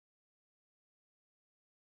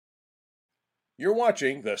You're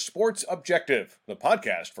watching The Sports Objective, the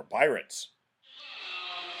podcast for Pirates.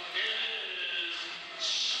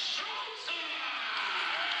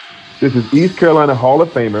 This is East Carolina Hall of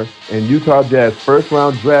Famer and Utah Jazz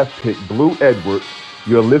first-round draft pick Blue Edwards.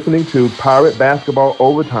 You're listening to Pirate Basketball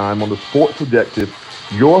Overtime on The Sports Objective,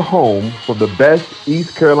 your home for the best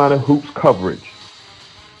East Carolina hoops coverage.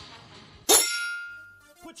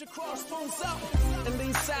 Put your crossbones up and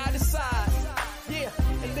lean side to side. Yeah,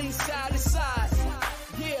 and lean side to side.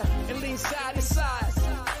 Yeah, and lean side to side.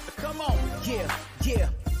 Come on. Yeah.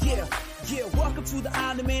 Welcome to the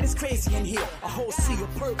island, man. It's crazy in here. A whole sea of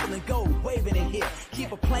purple and gold waving in here.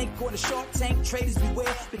 Keep a plank on the shark tank, traders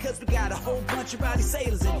beware. Because we got a whole bunch of rowdy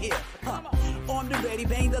sailors in here. Armed and ready,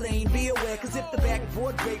 bang the lane, be aware. Cause if the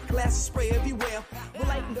backboard break, glasses spray everywhere. We'll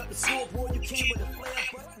lighten up the sword war, you came with a flare,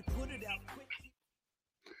 but we put it out quick.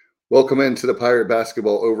 Welcome into the Pirate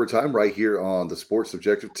Basketball Overtime right here on the Sports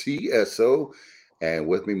Objective TSO. And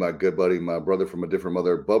with me, my good buddy, my brother from a different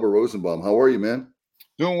mother, Bubba Rosenbaum. How are you, man?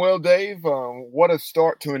 Doing well, Dave. What a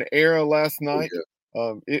start to an era last night.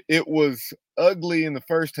 It was ugly in the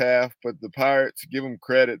first half, but the Pirates, give them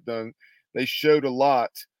credit, they showed a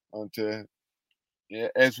lot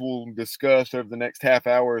as we'll discuss over the next half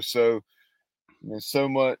hour or so. There's so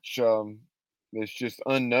much that's just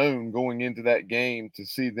unknown going into that game. To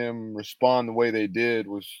see them respond the way they did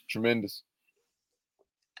was tremendous.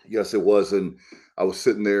 Yes, it was. And I was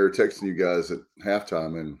sitting there texting you guys at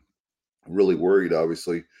halftime and really worried,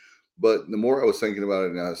 obviously. But the more I was thinking about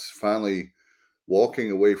it, and I was finally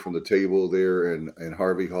walking away from the table there in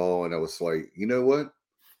Harvey Hall, and I was like, you know what?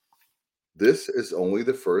 This is only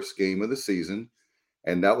the first game of the season.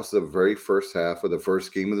 And that was the very first half of the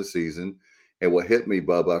first game of the season. And what hit me,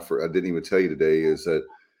 Bub, I didn't even tell you today, is that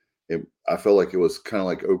I felt like it was kind of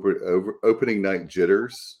like opening night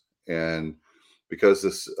jitters. And because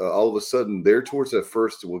this all of a sudden there towards that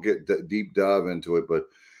first, we'll get deep dive into it, but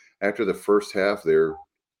after the first half there,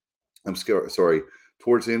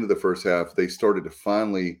 towards the end of the first half, they started to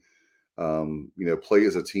finally, play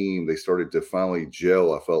as a team. They started to finally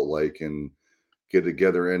gel, I felt like, and get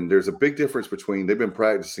together. And there's a big difference between, they've been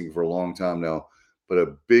practicing for a long time now, but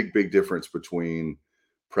a big, big difference between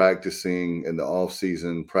practicing in the off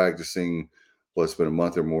season, practicing, it's been a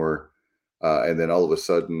month or more. And then all of a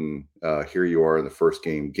sudden, here you are in the first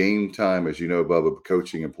game. Game time, as you know, Bubba,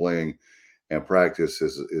 coaching and playing and practice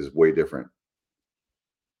is way different.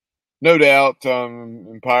 No doubt.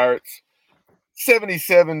 In Pirates,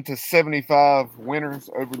 77-75 winners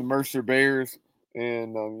over the Mercer Bears.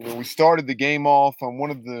 And we started the game off on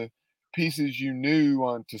one of the pieces you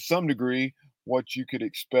knew to some degree what you could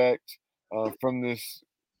expect from this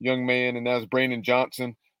young man, and that was Brandon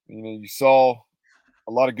Johnson. You saw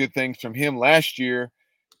a lot of good things from him last year.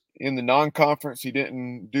 In the non-conference, he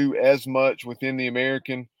didn't do as much within the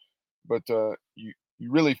American, but you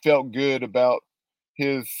really felt good about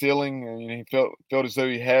his ceiling, and he felt as though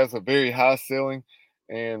he has a very high ceiling.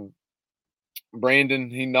 And Brandon,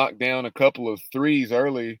 he knocked down a couple of threes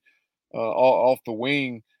early off the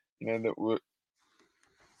wing, that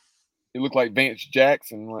it looked like Vance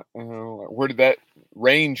Jackson. Where did that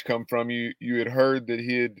range come from? You had heard that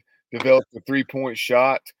he had developed a three-point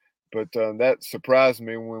shot, but that surprised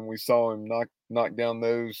me when we saw him knock down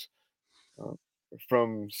those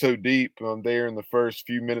from so deep there in the first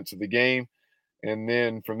few minutes of the game. And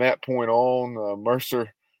then from that point on,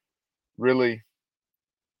 Mercer really,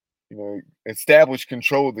 established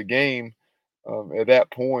control of the game. At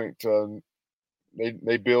that point,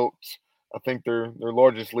 they built, I think their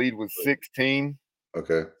largest lead was 16.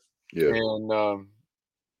 Okay. Yeah.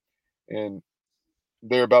 And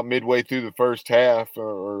they're about midway through the first half,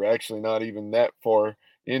 or actually not even that far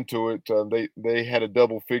into it. They had a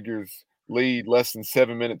double figures lead less than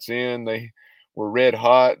 7 minutes in. They were red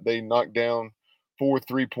hot. They knocked down 4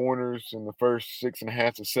 3-pointers in the first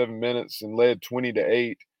 6.5 to 7 minutes and led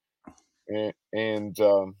 20-8, and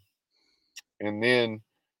then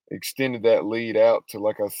extended that lead out to,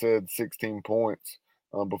 like I said, 16 points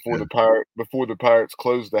before the Pirates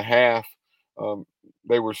closed the half.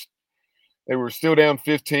 They were still down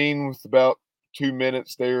 15 with about 2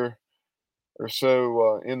 minutes there or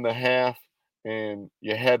so in the half, and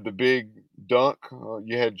you had the big dunk.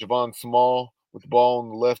 You had Javon Small with the ball on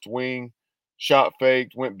the left wing, shot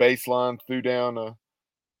faked, went baseline, threw down a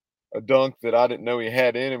dunk that I didn't know he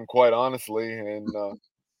had in him, quite honestly,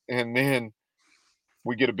 and then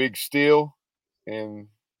we get a big steal, and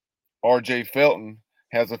R.J. Felton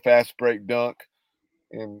has a fast break dunk,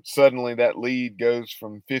 and suddenly that lead goes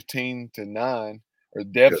from 15 to 9, or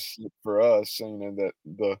deficit for us. That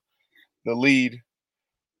the lead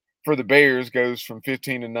for the Bears goes from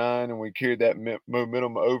 15-9, and we carried that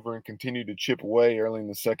momentum over and continued to chip away early in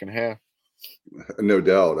the second half. No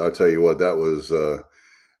doubt. I'll tell you what, that's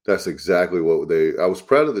exactly what I was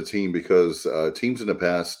proud of the team because teams in the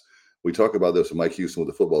past, we talk about this with Mike Houston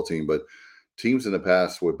with the football team, but teams in the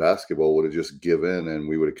past with basketball would have just given and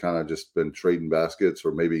we would have kind of just been trading baskets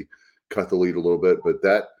or maybe cut the lead a little bit. But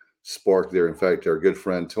that spark there, in fact, our good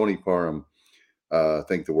friend Tony Parham,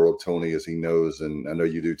 thank the world Tony as he knows, and I know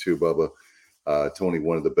you do too, Bubba. Tony,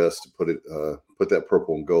 one of the best to put that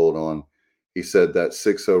purple and gold on. He said that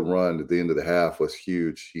 6-0 run at the end of the half was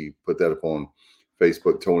huge. He put that up on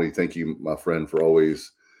Facebook. Tony, thank you, my friend, for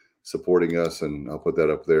always supporting us, and I'll put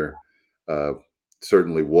that up there.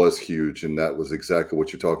 Certainly was huge, and that was exactly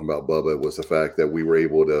what you're talking about, Bubba, was the fact that we were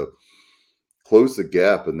able to close the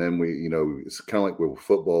gap, and then it's kind of like with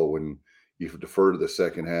football when you defer to the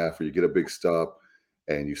second half or you get a big stop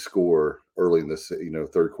and you score early in the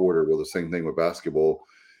third quarter. Well, the same thing with basketball.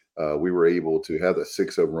 We were able to have that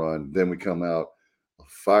 6-0 run. Then we come out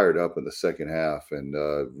fired up in the second half, and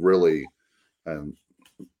really.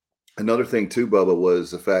 Another thing too, Bubba,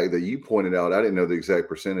 was the fact that you pointed out. I didn't know the exact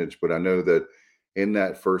percentage, but I know that in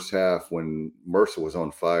that first half when Mercer was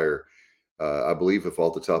on fire, I believe, if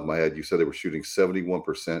off the top of my head, you said they were shooting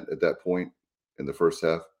 71% at that point in the first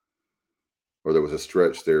half. Or there was a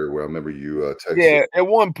stretch there where I remember you texted. Yeah, at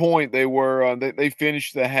one point they were they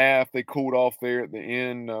finished the half. They cooled off there at the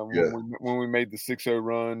end when we made the 6-0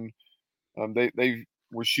 run. They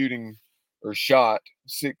were shooting or shot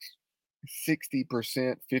 60%,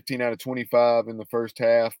 15 out of 25 in the first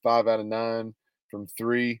half, 5 out of 9 from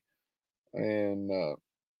 3, and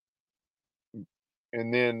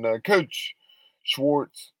then Coach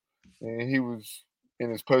Schwartz, and he was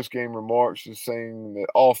in his post game remarks just saying that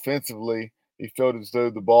offensively he felt as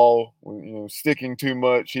though the ball was sticking too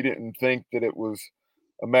much. He didn't think that it was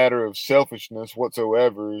a matter of selfishness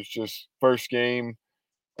whatsoever. It's just first game,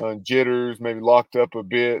 jitters, maybe locked up a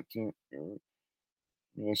bit,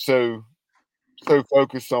 so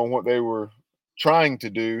focused on what they were trying to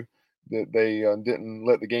do that they didn't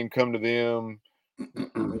let the game come to them.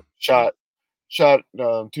 Shot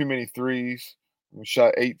too many threes. We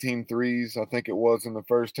shot 18 threes, I think it was, in the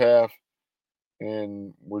first half,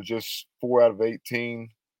 and we're just 4 out of 18,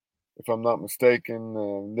 if I'm not mistaken.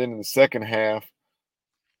 Then in the second half,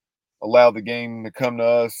 allowed the game to come to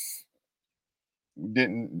us. We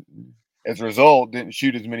didn't, as a result, didn't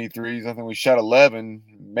shoot as many threes. I think we shot 11,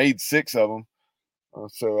 made 6 of them.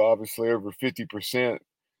 So obviously over 50%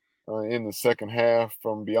 in the second half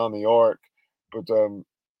from beyond the arc. But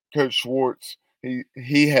Coach Schwartz,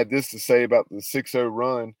 he had this to say about the 6-0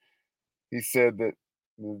 run. He said that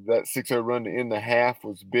 6-0 run to end the half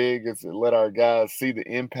was big as it let our guys see the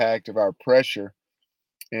impact of our pressure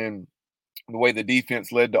and the way the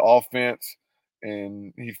defense led to offense.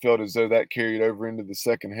 And he felt as though that carried over into the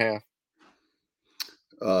second half.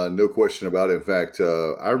 No question about it. In fact,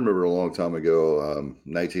 I remember a long time ago,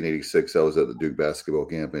 1986, I was at the Duke basketball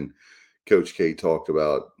camp, and Coach K talked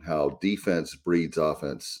about how defense breeds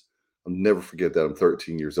offense. I'll never forget that. I'm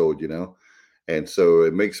 13 years old, and so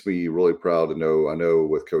it makes me really proud to know. I know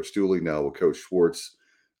with Coach Dooley now, with Coach Schwartz,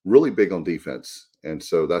 really big on defense. And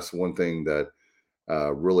so that's one thing that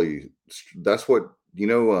really, that's what,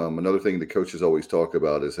 another thing the coaches always talk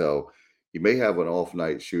about is how you may have an off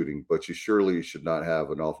night shooting, but you surely should not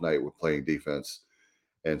have an off night with playing defense.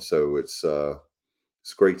 And so it's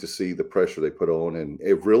great to see the pressure they put on. And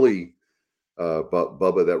it really,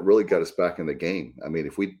 Bubba, that really got us back in the game. I mean,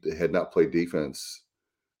 if we had not played defense,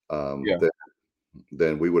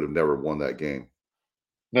 then we would have never won that game.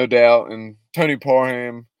 No doubt. And Tony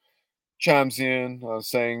Parham chimes in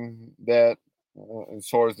saying that as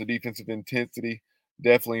far as the defensive intensity,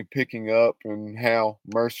 definitely picking up, and how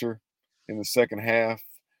Mercer in the second half,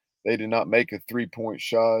 they did not make a 3-point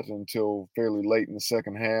shot until fairly late in the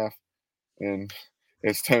second half. And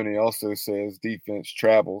as Tony also says, defense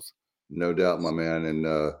travels. No doubt, my man. And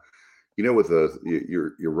with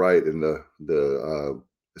you're right in the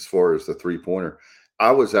as far as the 3-pointer.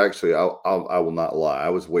 I was actually I will not lie. I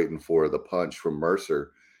was waiting for the punch from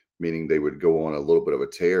Mercer, meaning they would go on a little bit of a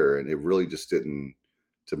tear, and it really just didn't.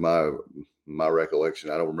 To my recollection,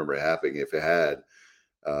 I don't remember it happening. If it had,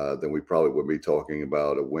 then we probably wouldn't be talking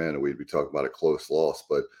about a win, or we'd be talking about a close loss.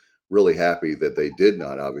 But really happy that they did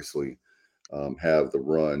not, obviously, have the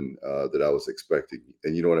run that I was expecting.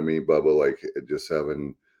 And you know what I mean, Bubba? Like just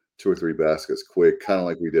having 2 or 3 baskets quick, kind of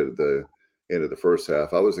like we did at the end of the first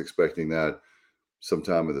half. I was expecting that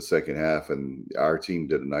sometime in the second half, and our team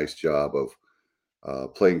did a nice job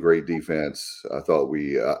of playing great defense. I thought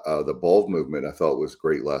the ball movement I thought was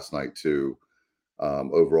great last night too.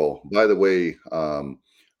 overall. By the way,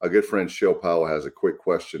 a good friend, Shell Powell, has a quick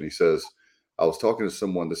question. He says, I was talking to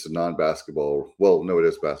someone, this is non-basketball. Well, no, it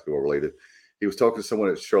is basketball related. He was talking to someone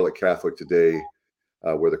at Charlotte Catholic today,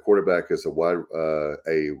 where the quarterback is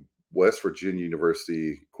a West Virginia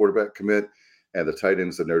University quarterback commit, and the tight end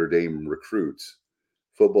is a Notre Dame recruits.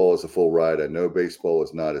 Football is a full ride. I know baseball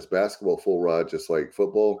is not. Is basketball full ride just like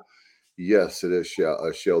football? Yes, it is,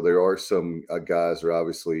 Shell. There are some guys that are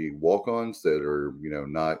obviously walk-ons that are,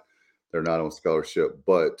 they're not on scholarship,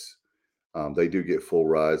 but they do get full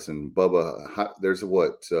rides. And Bubba, there's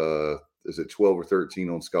is it 12 or 13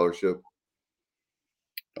 on scholarship?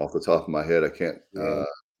 Off the top of my head, I can't.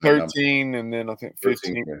 13, and then I think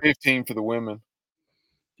 13, 15, yeah. 15 for the women.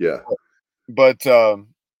 Yeah. But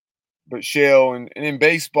Shell, and in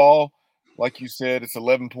baseball, like you said, it's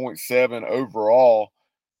 11.7 overall.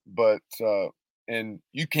 But and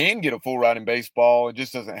you can get a full ride in baseball. It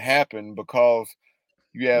just doesn't happen because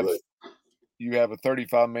you have Right. you have a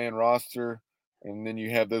 35-man roster, and then you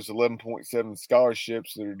have those 11.7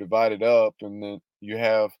 scholarships that are divided up, and then you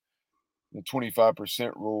have the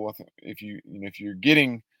 25% rule. I think if you're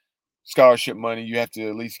getting scholarship money, you have to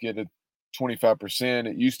at least get a 25%.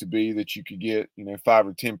 It used to be that you could get 5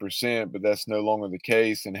 or 10%, but that's no longer the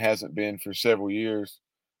case and hasn't been for several years.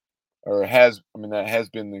 Or that has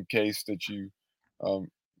been the case that um,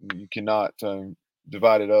 you cannot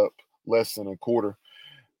divide it up less than a quarter.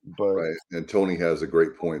 But Right. And Tony has a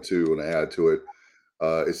great point too, and add to it.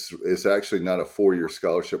 It's actually not a 4-year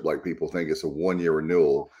scholarship like people think. It's a 1-year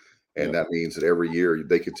renewal, and yeah, that means that every year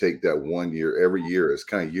they could take that 1 year. Every year it's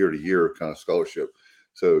kind of year to year kind of scholarship.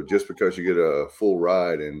 So just because you get a full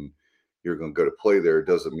ride and you're going to go to play there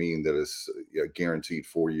doesn't mean that it's a guaranteed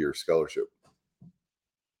 4-year scholarship.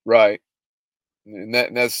 right, and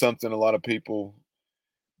that's something a lot of people,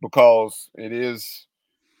 because it is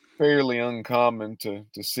fairly uncommon to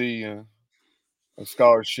see a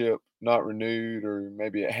scholarship not renewed, or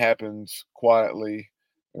maybe it happens quietly,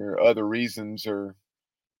 or other reasons are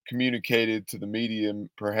communicated to the media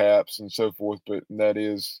perhaps, and so forth. But it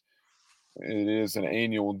is an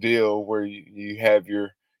annual deal where you have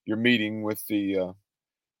your meeting with the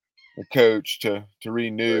coach to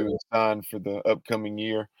renew Right. and sign for the upcoming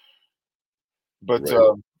year. But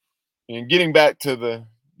Right. and getting back to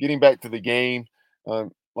the game,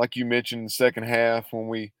 like you mentioned in the second half, when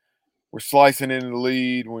we were slicing into the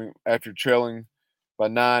lead, after trailing by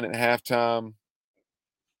 9 at halftime,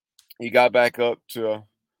 he got back up to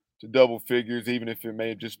double figures, even if it may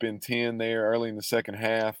have just been 10 there early in the second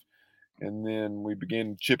half. And then we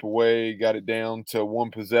began to chip away, got it down to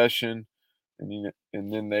one possession, and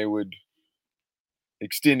then they would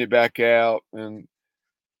extend it back out, and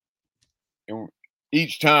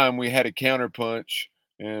each time we had a counter punch,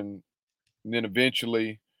 and then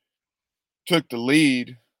eventually took the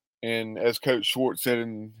lead. And as Coach Schwartz said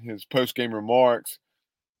in his post game remarks,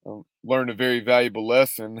 learned a very valuable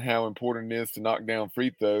lesson how important it is to knock down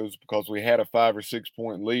free throws, because we had a 5 or 6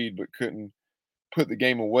 point lead but couldn't put the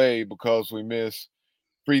game away because we missed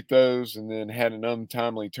free throws and then had an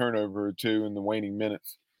untimely turnover or two in the waning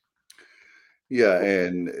minutes. Yeah,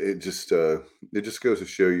 and it just goes to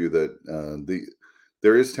show you that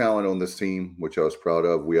there is talent on this team, which I was proud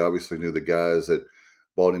of. We obviously knew the guys that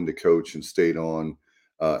bought into coach and stayed on,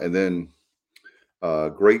 and then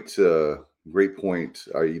great great point.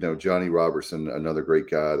 Johnny Robertson, another great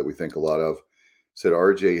guy that we think a lot of, said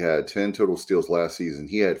RJ had 10 total steals last season.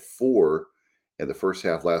 He had 4 in the first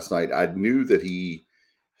half last night. I knew that he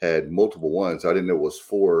had multiple ones. I didn't know it was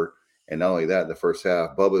 4. And not only that, in the first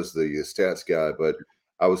half, Bubba's the stats guy. But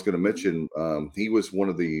I was going to mention he was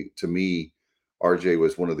to me, RJ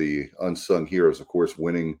was one of the unsung heroes, of course,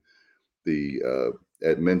 winning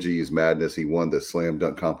at Menzies Madness. He won the slam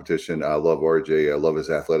dunk competition. I love RJ. I love his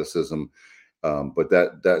athleticism. But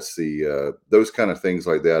that's those kind of things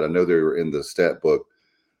like that. I know they were in the stat book,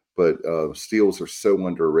 but steals are so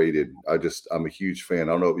underrated. I'm a huge fan.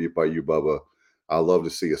 I don't know about you, Bubba. I love to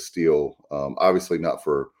see a steal. Obviously not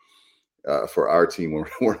for our team when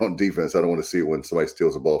we're on defense. I don't want to see it when somebody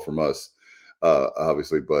steals a ball from us,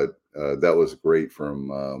 obviously. But that was great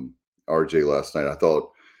from RJ last night. I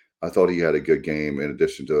thought he had a good game in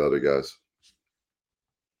addition to the other guys.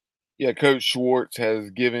 Yeah, Coach Schwartz has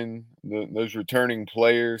given those returning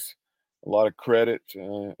players a lot of credit,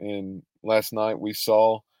 and last night we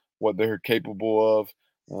saw what they're capable of.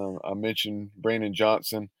 I mentioned Brandon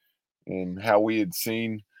Johnson and how we had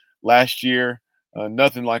seen last year.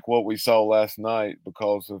 Nothing like what we saw last night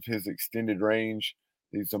because of his extended range.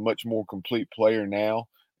 He's a much more complete player now.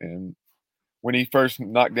 And when he first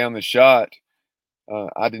knocked down the shot,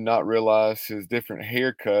 I did not realize his different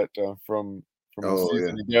haircut from from a Oh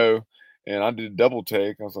season ago, and I did a double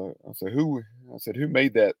take. I said, who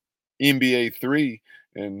made that NBA three?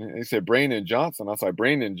 And he said Brandon Johnson. I was like,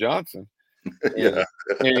 Brandon Johnson, yeah.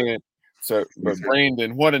 and so, but He's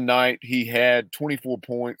Brandon, what a night he had! 24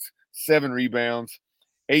 points, 7 rebounds,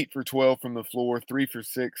 8 for 12 from the floor, 3 for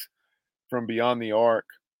 6 from beyond the arc,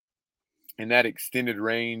 and that extended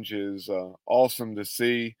range is awesome to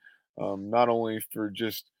see. Not only for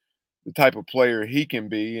just the type of player he can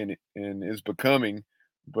be and is becoming,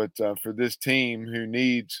 but for this team who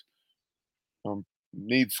um,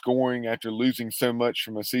 needs scoring after losing so much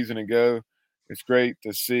from a season ago. It's great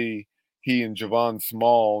to see he and Javon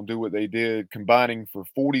Small do what they did, combining for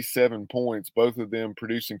 47 points, both of them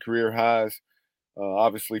producing career highs.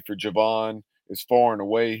 Obviously, for Javon, is far and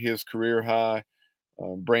away his career high.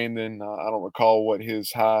 Brandon, I don't recall what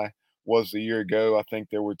his high was a year ago. I think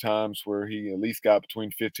there were times where he at least got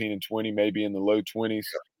between 15 and 20, maybe in the low 20s.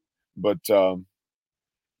 But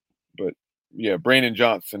yeah, Brandon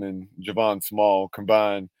Johnson and Javon Small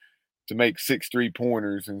combined to make 6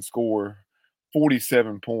 3-pointers and score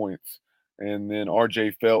 47 points. And then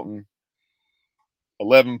RJ Felton,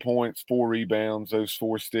 11 points, 4 rebounds, those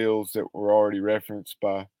 4 steals that were already referenced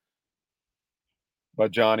by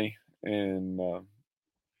Johnny. And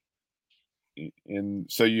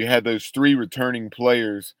so you had those 3 returning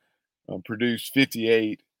players produce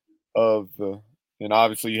 58 of the, and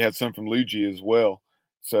obviously you had some from Luigi as well.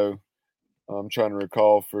 So I'm trying to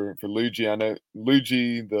recall for Luigi. I know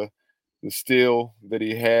Luigi, the steal that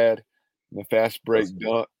he had, the fast break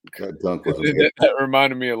dunk. that dunk was amazing. That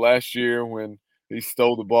reminded me of last year when he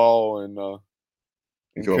stole the ball and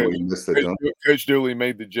Joe, when you missed the dunk. Coach Dooley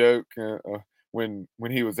made the joke when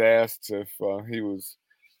he was asked if he was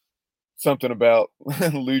something about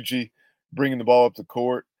Luigi bringing the ball up the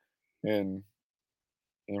court and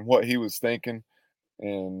what he was thinking.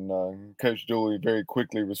 And Coach Dooley very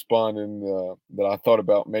quickly responded that I thought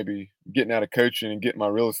about maybe getting out of coaching and getting my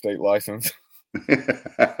real estate license.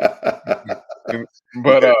 And-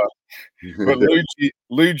 but uh, but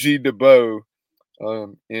Luigi DeBow,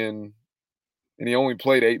 in and he only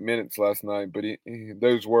played 8 minutes last night, but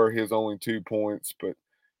those were his only 2 points. But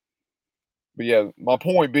yeah, my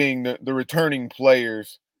point being that the returning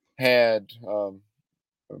players had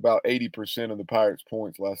about 80% of the Pirates'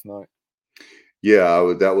 points last night.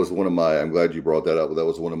 Yeah, that was one of my. I'm glad you brought that up. That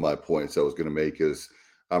was one of my points I was going to make. Is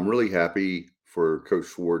I'm really happy for Coach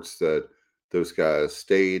Schwartz that those guys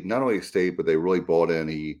stayed. Not only stayed, but they really bought in.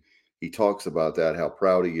 He talks about that, how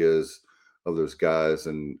proud he is of those guys,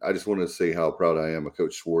 and I just want to say how proud I am of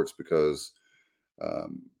Coach Schwartz because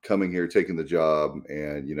coming here, taking the job,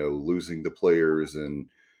 and losing the players, and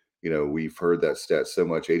we've heard that stat so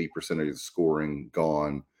much. 80% of the scoring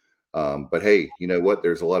gone. But hey, you know what?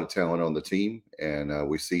 There's a lot of talent on the team, and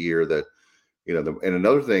we see here that and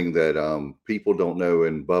another thing that people don't know,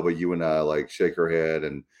 and Bubba, you and I like shake our head,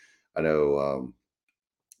 and I know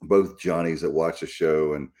both Johnnies that watch the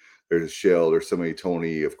show, and there's Shell, there's so many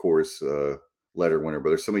Tony, of course, letter winner, but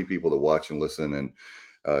there's so many people that watch and listen, and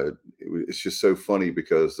it's just so funny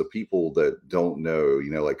because the people that don't know,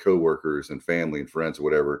 like coworkers and family and friends or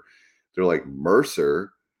whatever, they're like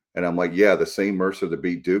Mercer. And I'm like, yeah, the same Mercer that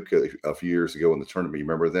beat Duke a few years ago in the tournament. You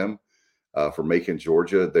remember them for Macon,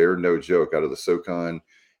 Georgia? They're no joke out of the SoCon,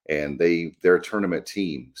 and they're a tournament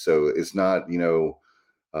team. So it's not,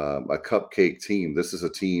 a cupcake team. This is a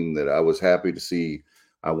team that I was happy to see.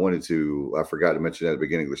 I forgot to mention at the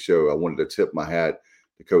beginning of the show, I wanted to tip my hat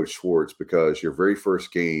to Coach Schwartz because your very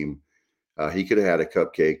first game, he could have had a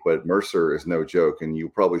cupcake, but Mercer is no joke. And you'll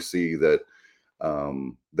probably see that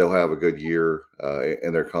they'll have a good year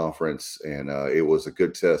in their conference. And it was a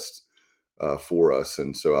good test for us.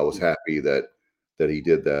 And so I was happy that he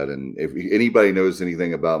did that. And if anybody knows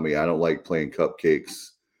anything about me, I don't like playing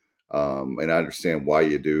cupcakes. And I understand why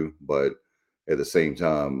you do, but at the same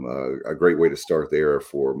time, a great way to start there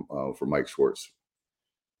for Mike Schwartz.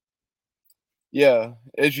 Yeah,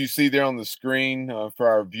 as you see there on the screen for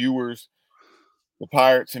our viewers, the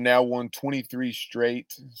Pirates have now won 23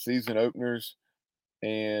 straight season openers,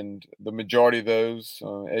 and the majority of those,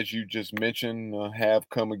 as you just mentioned, have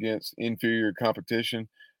come against inferior competition.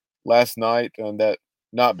 Last night, that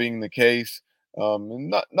not being the case, and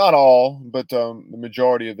not all, but the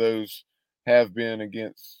majority of those have been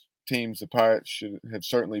against teams the Pirates should have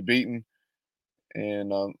certainly beaten.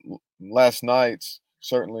 And last night's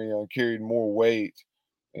certainly carried more weight,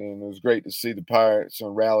 and it was great to see the Pirates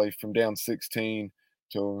rally from down 16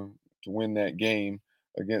 to win that game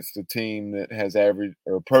against a team that has averaged,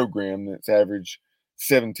 or a program that's averaged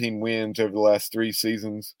 17 wins over the last 3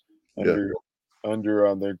 seasons Yeah.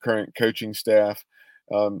 under their current coaching staff.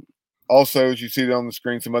 Um, Also, as you see on the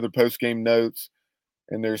screen, some other post-game notes,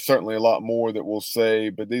 and there's certainly a lot more that we'll say,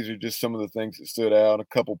 but these are just some of the things that stood out, a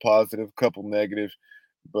couple positive, a couple negative.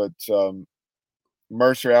 But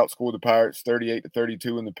Mercer outscored the Pirates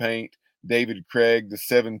 38-32 in the paint. David Craig, the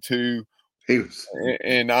 7'2", He was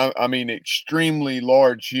and I mean extremely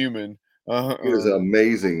large human he was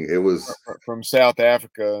amazing. It was from South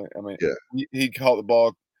Africa. I mean, yeah. he caught the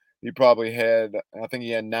ball. He probably had, I think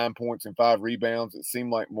he had 9 points and 5 rebounds. It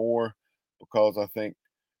seemed like more because I think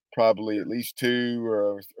probably at least 2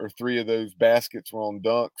 or 3 of those baskets were on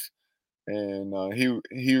dunks, and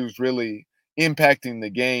he was really impacting the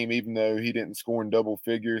game, even though he didn't score in double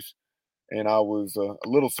figures. And I was a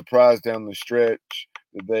little surprised down the stretch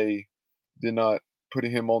that they did not put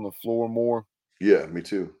him on the floor more. Yeah, me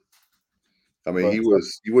too. I mean, But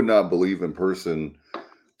you would not believe in person.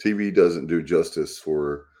 TV doesn't do justice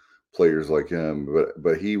for players like him,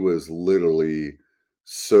 but he was literally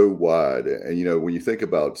so wide. And when you think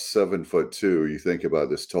about 7'2", you think about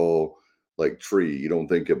this tall like tree. You don't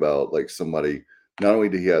think about like somebody. Not only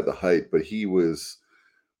did he have the height, but he was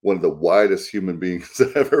one of the widest human beings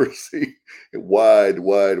I've ever seen. Wide,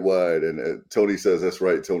 wide, wide. And Tony says, that's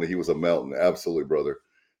right, Tony. He was a mountain. Absolutely, brother.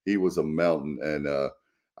 He was a mountain. And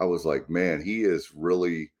I was like, man, he is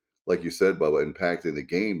really, like you said, Bubba, impacting the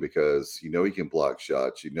game because, he can block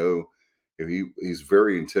shots. He's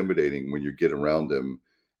very intimidating when you get around him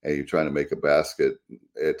and you're trying to make a basket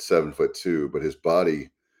at 7'2", but his body,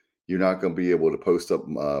 you're not going to be able to post up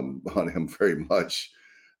on him very much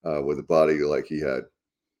with a body like he had.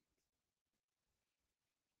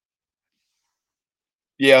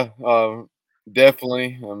 yeah,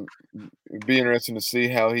 definitely. It'd be interesting to see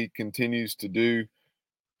how he continues to do.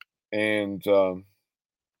 And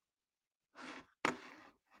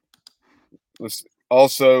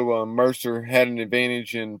also, Mercer had an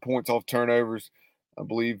advantage in points off turnovers. I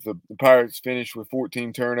believe the Pirates finished with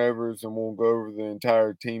 14 turnovers, and we'll go over the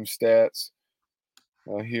entire team stats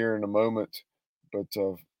here in a moment. But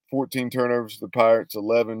 14 turnovers for the Pirates,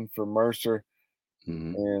 11 for Mercer,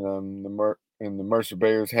 Mhm. and the Mercer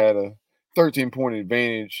Bears had a 13-point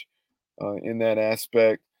advantage in that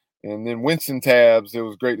aspect. And then Winston Tabbs, it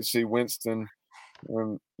was great to see Winston.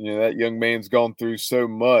 That young man's gone through so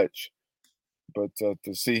much, but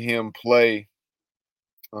to see him play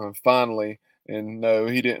finally, and no,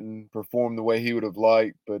 he didn't perform the way he would have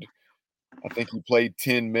liked, but I think he played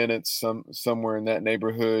 10 minutes, somewhere in that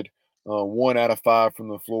neighborhood, 1 out of 5 from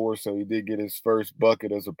the floor, so he did get his first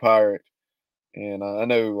bucket as a Pirate. And I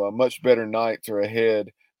know much better nights are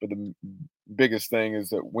ahead, but the biggest thing is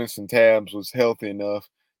that Winston Tabbs was healthy enough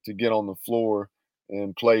to get on the floor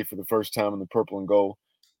and play for the first time in the purple and gold.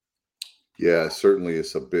 Yeah, certainly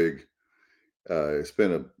it's a big it's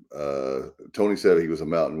been Tony said he was a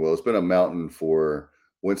mountain. Well, it's been a mountain for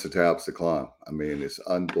Winston Taps to climb. I mean, it's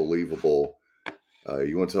unbelievable.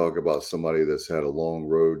 You want to talk about somebody that's had a long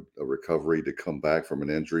road of recovery to come back from an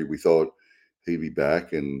injury. We thought he'd be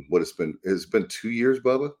back, and it's been 2 years,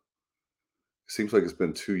 Bubba. Seems like it's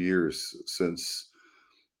been 2 years since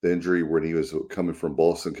the injury when he was coming from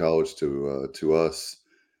Boston College to us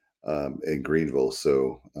in Greenville.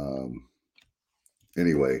 So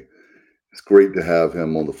anyway, it's great to have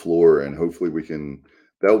him on the floor, and hopefully we can.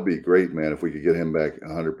 That would be great, man, if we could get him back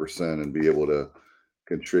 100% and be able to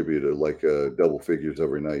contribute at like double figures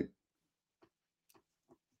every night.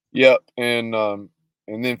 Yep, and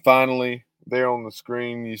then finally there on the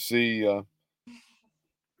screen you see the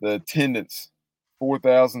attendance,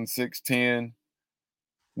 4,610.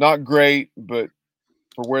 Not great, but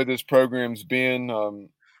for where this program's been,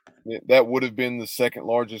 that would have been the second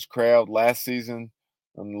largest crowd last season,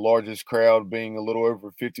 and the largest crowd being a little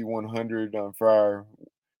over 5,100 for our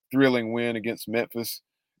thrilling win against Memphis,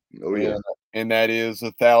 Oh yeah, and that is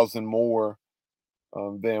 1,000 more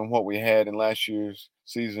than what we had in last year's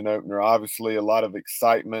season opener. Obviously, a lot of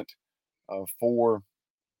excitement for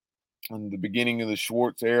the beginning of the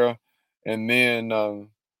Schwartz era, and then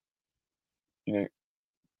you know,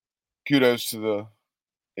 kudos to the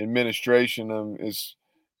administration. Is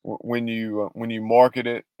when you market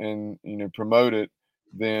it and promote it,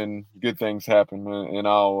 then good things happen, and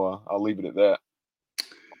I'll leave it at that.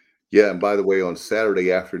 yeah. And by the way, on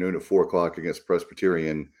Saturday afternoon at 4 o'clock against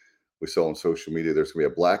Presbyterian, we saw on social media there's going to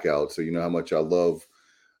be a blackout. So you know how much I love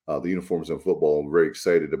the uniforms in football. I'm very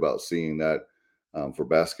excited about seeing that for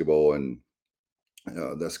basketball, and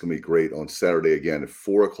that's going to be great on Saturday again at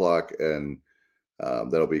 4 o'clock, and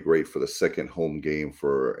that'll be great for the second home game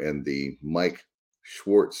in the Mike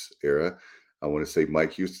Schwartz era. I want to say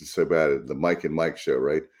Mike Houston so bad, the Mike and Mike show,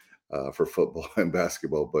 right? For football and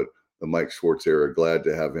basketball, but the Mike Schwartz era. Glad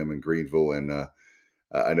to have him in Greenville, and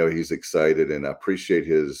I know he's excited, and I appreciate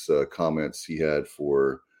his comments he had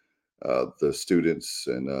for the students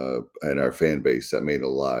and our fan base. That made a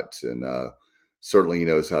lot, and certainly he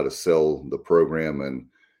knows how to sell the program.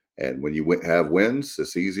 And when you have wins,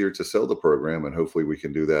 it's easier to sell the program, and hopefully we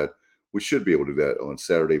can do that. We should be able to do that on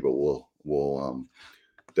Saturday, but we'll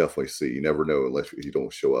definitely see. You never know unless you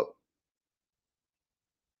don't show up.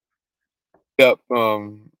 Yep.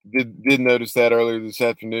 Did notice that earlier this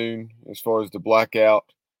afternoon as far as the blackout.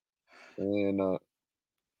 And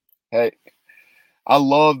hey, I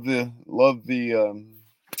love the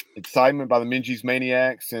excitement by the Minji's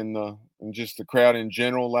Maniacs and just the crowd in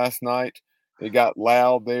general last night. It got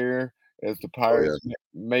loud there as the Oh yeah. Pirates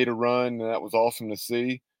made a run, and that was awesome to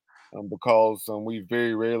see because we've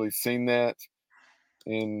very rarely seen that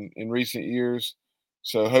in recent years.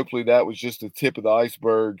 So hopefully that was just the tip of the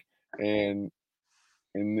iceberg, and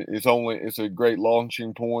it's a great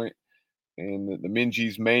launching point, and the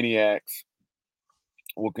Minji's Maniacs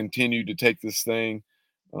will continue to take this thing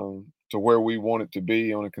to where we want it to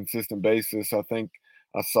be on a consistent basis. I think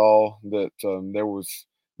I saw that there was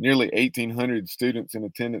nearly 1,800 students in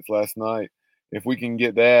attendance last night. If we can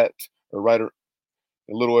get that, or a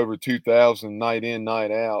little over 2,000 night in,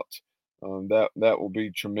 night out, that will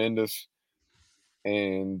be tremendous.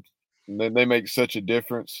 And they make such a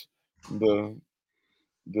difference. The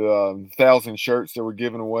 1,000 shirts that were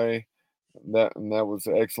given away, that was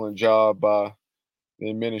an excellent job by the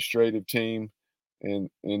administrative team, and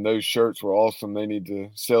those shirts were awesome. They need to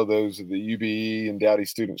sell those at the UBE and Dowdy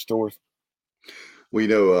student stores.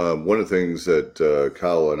 Well, one of the things that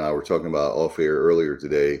Kyle and I were talking about off air earlier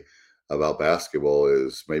today about basketball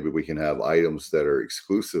is maybe we can have items that are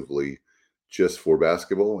exclusively just for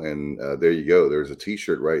basketball. And there you go. There's a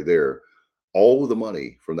T-shirt right there. All of the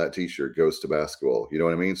money from that T-shirt goes to basketball. You know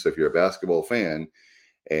what I mean? So if you're a basketball fan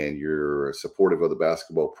and you're supportive of the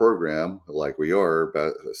basketball program, like we are,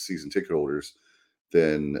 season ticket holders,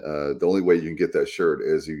 then the only way you can get that shirt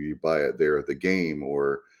is if you buy it there at the game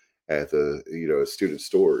or at the student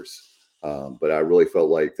stores. But I really felt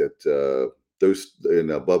like that those, and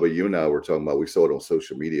Bubba, you and I were talking about, we saw it on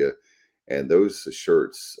social media, and those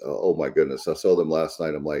shirts, oh my goodness, I saw them last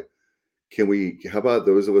night. I'm like, how about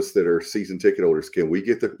those of us that are season ticket holders, can we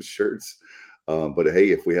get those shirts? But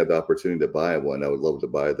hey, if we had the opportunity to buy one, I would love to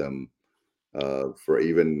buy them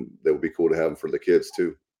that would be cool to have them for the kids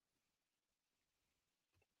too.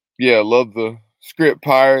 Yeah, love the script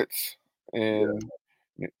Pirates. And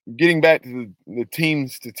getting back to the team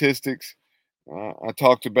statistics, I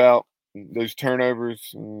talked about those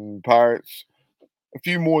turnovers and Pirates, a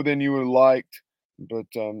few more than you would have liked, but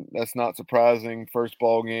that's not surprising. First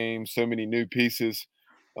ball game, so many new pieces.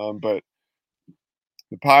 But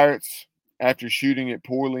the Pirates, after shooting it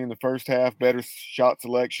poorly in the first half, better shot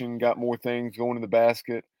selection, got more things going in the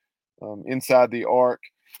basket, inside the arc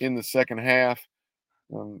in the second half.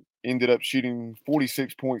 Ended up shooting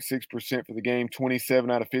 46.6% for the game,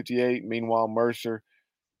 27 out of 58. Meanwhile, Mercer,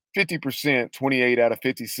 50%, 28 out of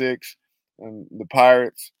 56. The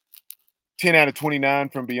Pirates, 10 out of 29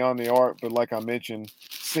 from beyond the arc, but like I mentioned,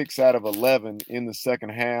 6 out of 11 in the second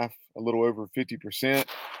half, a little over 50%.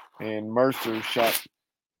 And Mercer shot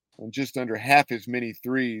just under half as many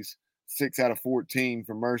threes, 6 out of 14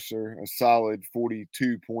 for Mercer, a solid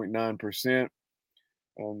 42.9%.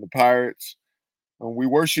 The Pirates, we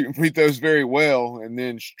were shooting free throws very well, and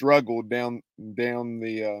then struggled down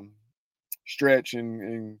the stretch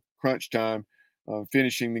in crunch time,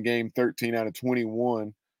 finishing the game 13 out of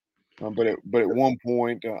 21. But at one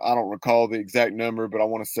point, I don't recall the exact number, but I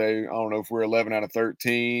want to say, I don't know if we're 11 out of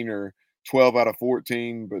 13 or 12 out of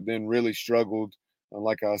 14, but then really struggled,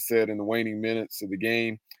 like I said, in the waning minutes of the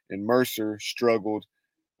game. And Mercer struggled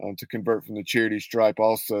to convert from the charity stripe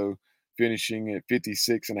also, finishing at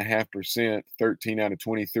 56.5%, 13 out of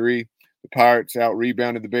 23. The Pirates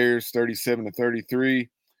out-rebounded the Bears 37 to 33.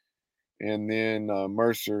 And then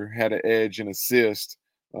Mercer had an edge in assist,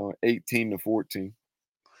 18 to 14.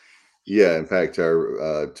 Yeah, in fact,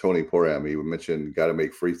 our Tony Porham, he mentioned got to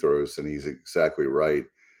make free throws, and he's exactly right.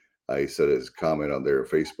 He said his comment on there at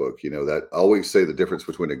Facebook. That I always say the difference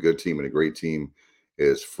between a good team and a great team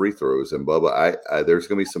is free throws. And Bubba, there's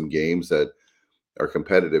going to be some games that are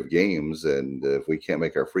competitive games, and if we can't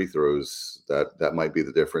make our free throws, that might be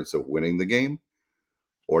the difference of winning the game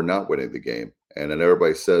or not winning the game. And I know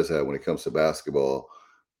everybody says that when it comes to basketball,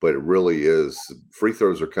 but it really is. Free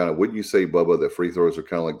throws are kind of, wouldn't you say, Bubba, that free throws are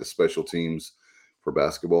kind of like the special teams for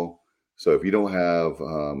basketball? So if you don't have,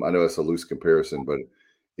 I know it's a loose comparison, but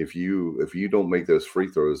if you don't make those free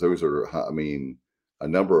throws, those are, I mean, a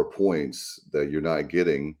number of points that you're not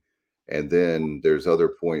getting, and then there's other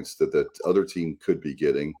points that the other team could be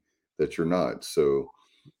getting that you're not. So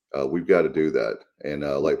we've got to do that. And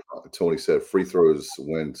like Tony said, free throws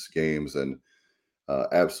wins games, and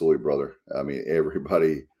absolutely, brother. I mean,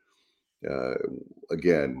 everybody. Uh,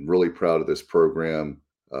 Again, really proud of this program.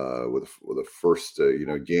 With the first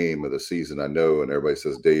game of the season, I know, and everybody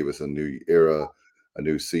says, Dave, it's a new era, a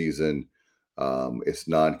new season. It's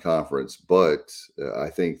non-conference, but I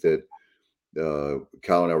think that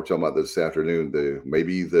Kyle and I were talking about this afternoon.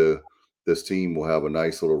 This team will have a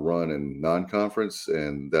nice little run in non-conference,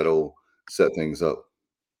 and that'll set things up.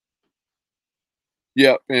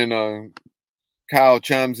 Yep, and Kyle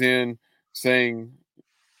chimes in saying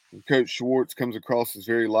Coach Schwartz comes across as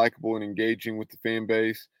very likable and engaging with the fan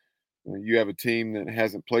base. You have a team that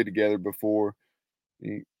hasn't played together before.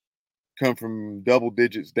 You come from double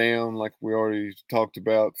digits down, like we already talked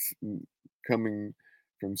about, coming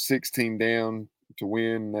from 16 down to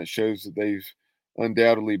win. That shows that they've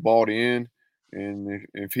undoubtedly bought in. And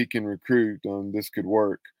if he can recruit, this could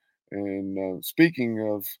work. And speaking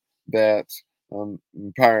of that,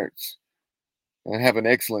 Pirates have an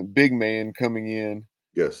excellent big man coming in,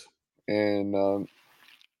 Yes. and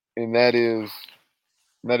that is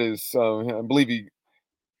I believe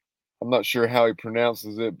I'm not sure how he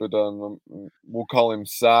pronounces it, but we'll call him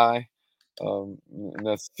Cy, and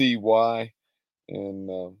that's CY,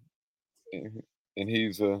 and and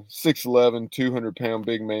he's a 6'11", 200-pound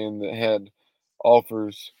big man that had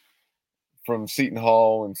offers from Seton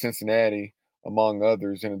Hall and Cincinnati, among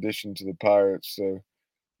others, in addition to the Pirates. So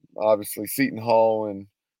obviously, Seton Hall and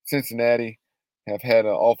Cincinnati have had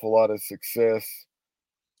an awful lot of success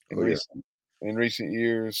in Oh, yeah. recent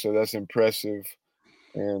years, so that's impressive.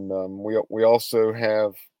 And we also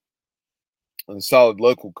have a solid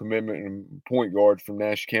local commitment and point guard from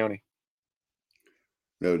Nash County.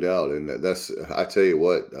 No doubt. And that's, I tell you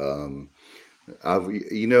what,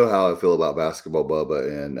 you know how I feel about basketball,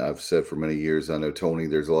 Bubba, and I've said for many years, I know Tony,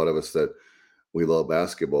 there's a lot of us that we love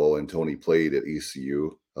basketball, and Tony played at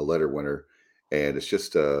ECU, a letter winner. And it's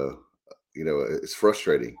just, it's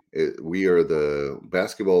frustrating. We are the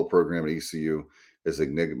basketball program at ECU is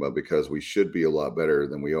enigma because we should be a lot better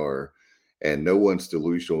than we are. And no one's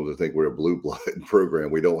delusional to think we're a blue blood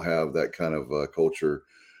program. We don't have that kind of culture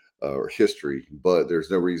or history, but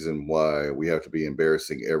there's no reason why we have to be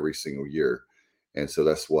embarrassing every single year. And so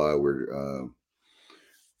that's why we're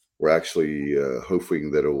actually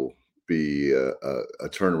hoping that it'll be a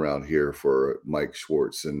turnaround here for Mike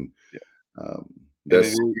Schwartz. And And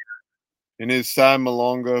that's it is Cy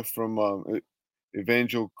Malonga from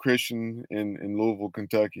Evangel Christian in Louisville,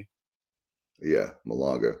 Kentucky. Yeah,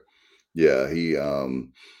 Malonga. Yeah, he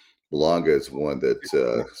Malonga is one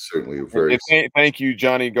that certainly very. Thank you,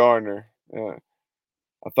 Johnny Gardner.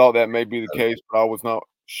 I thought that may be the case, but I was not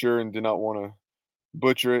sure and did not want to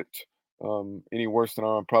butcher it any worse than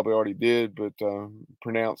I probably already did. But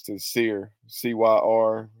pronounced as Sear,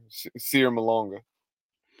 CYR, Sear Malonga.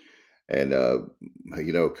 And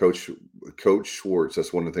Coach Schwartz.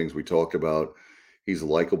 That's one of the things we talked about. He's a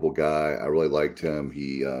likable guy. I really liked him.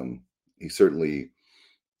 He certainly.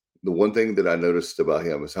 The one thing that I noticed about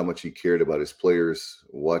him is how much he cared about his players.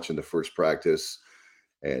 Watching the first practice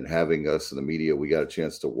and having us in the media, we got a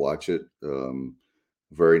chance to watch it.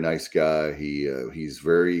 Very nice guy. He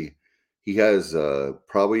has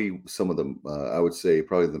probably some of the I would say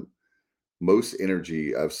probably the most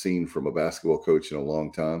energy I've seen from a basketball coach in a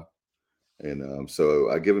long time. And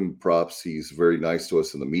so I give him props. He's very nice to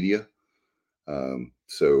us in the media.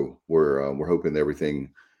 So we're hoping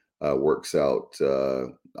everything works out.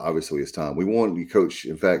 Obviously, it's time. We want you, Coach.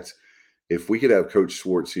 In fact, if we could have Coach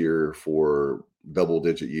Schwartz here for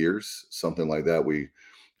double-digit years, something like that,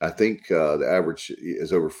 I think the average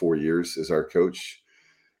is over 4 years as our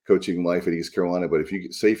coaching life at East Carolina. But if you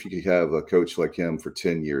could have a coach like him for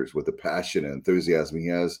 10 years with the passion and enthusiasm he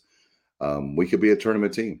has, we could be a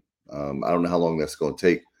tournament team. I don't know how long that's going to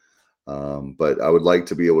take, but I would like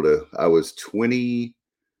to be able to. I was 20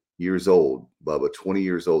 years old, Bubba, 20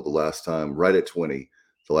 years old the last time, right at 20,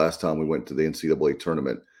 the last time we went to the NCAA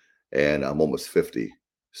tournament, and I'm almost 50.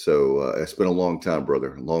 So it's been a long time,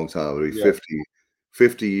 brother, a long time. It'll be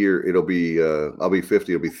 50 year. It'll be, I'll be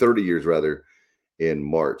 50. It'll be 30 years rather in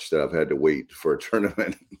March that I've had to wait for a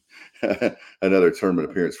tournament, another tournament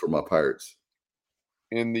appearance for my Pirates.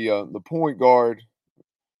 And the point guard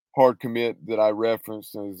hard commit that I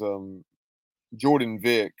referenced is Jordan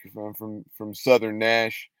Vick from Southern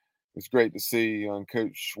Nash. It's great to see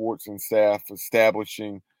Coach Schwartz and staff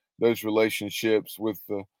establishing those relationships with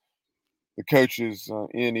the coaches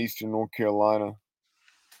in Eastern North Carolina,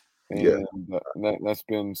 and that's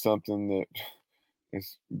been something that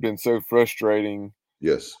it's been so frustrating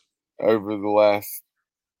Yes. over the last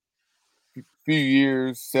few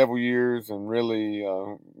years, several years, and really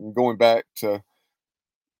going back to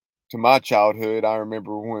my childhood. I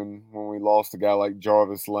remember when we lost a guy like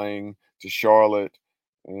Jarvis Lang to Charlotte,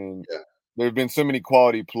 and Yeah. there have been so many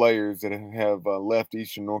quality players that have left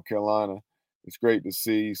Eastern North Carolina. It's great to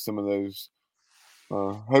see some of those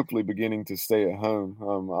hopefully beginning to stay at home.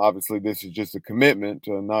 Obviously, this is just a commitment,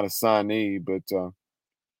 not a signee, but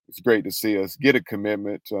it's great to see us get a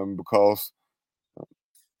commitment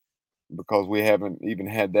because we haven't even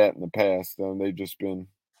had that in the past. They've just been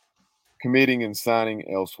committing and signing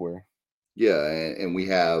elsewhere. Yeah, and we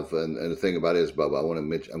have, and the thing about it is, Bubba, I want to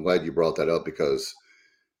mention. I'm glad you brought that up because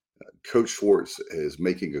Coach Schwartz is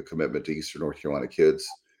making a commitment to Eastern North Carolina kids,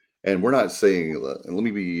 and we're not saying. And let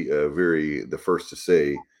me be very the first to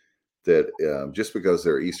say that just because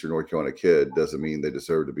they're Eastern North Carolina kid doesn't mean they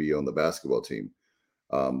deserve to be on the basketball team.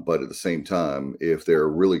 But at the same time, if they're a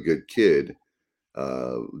really good kid,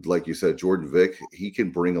 like you said, Jordan Vick, he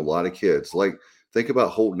can bring a lot of kids. Like, think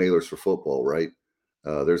about Holton Ahlers for football, right?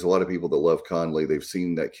 There's a lot of people that love Conley. They've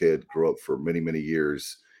seen that kid grow up for many, many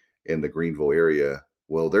years in the Greenville area.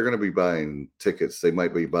 Well, they're going to be buying tickets. They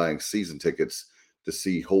might be buying season tickets to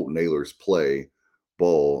see Holton Ahlers play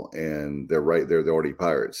ball, and they're right there. They're already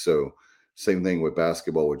Pirates. So, same thing with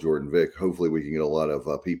basketball with Jordan Vick. Hopefully, we can get a lot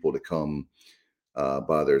of people to come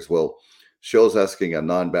by there as well. Shell's asking a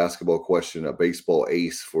non-basketball question, a baseball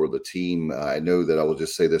ace for the team. I know that I will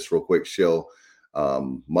just say this real quick, Shell.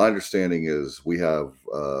 My understanding is we have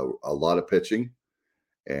a lot of pitching,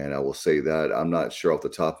 and I will say that I'm not sure off the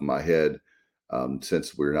top of my head,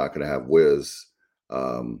 since we're not going to have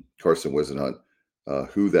Carson Wisenhunt,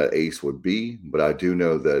 who that ace would be. But I do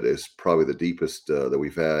know that it's probably the deepest that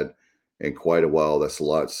we've had in quite a while. That's a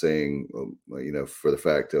lot saying, for the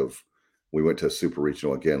fact of we went to a super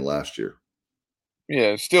regional again last year.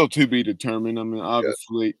 Yeah, it's still to be determined. I mean,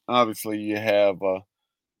 Yeah. obviously, you have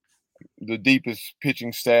the deepest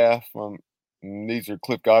pitching staff. And these are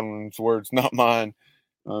Cliff Godwin's words, not mine.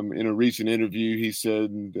 In a recent interview, he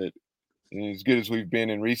said that as good as we've been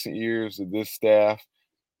in recent years, that this staff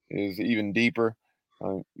is even deeper.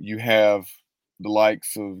 You have the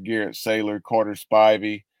likes of Garrett Saylor, Carter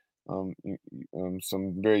Spivey,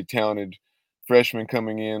 some very talented freshmen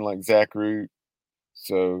coming in like Zach Root.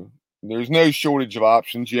 So there's no shortage of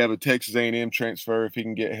options. You have a Texas A&M transfer if he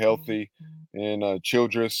can get healthy, and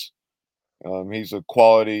Childress. He's a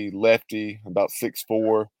quality lefty, about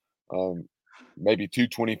 6'4", maybe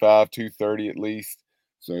 225, 230 at least.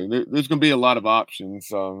 So there's going to be a lot of options.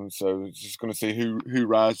 So it's just going to see who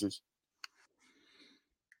rises.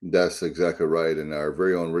 That's exactly right. And our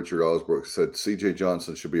very own Richard Osbrook said CJ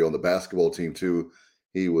Johnson should be on the basketball team too.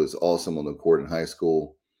 He was awesome on the court in high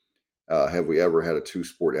school. Have we ever had a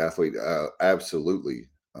two-sport athlete? Absolutely.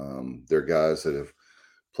 There are guys that have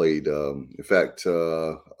played. In fact,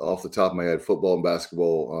 off the top of my head, football and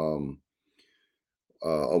basketball.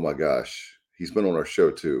 Oh my gosh, he's been on our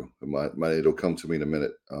show too. It'll come to me in a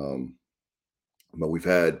minute. But we've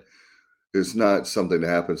had. It's not something that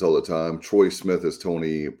happens all the time. Troy Smith, as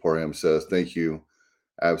Tony Parham says, thank you,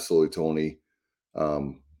 absolutely, Tony.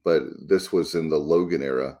 But this was in the Logan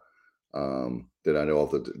era that I know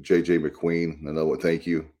of. The JJ McQueen. I know what. Thank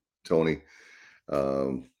you, Tony.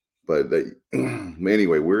 But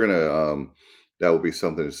anyway, we're gonna. That would be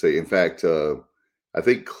something to say. In fact, I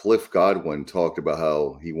think Cliff Godwin talked about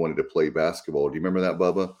how he wanted to play basketball. Do you remember that,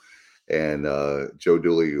 Bubba? And Joe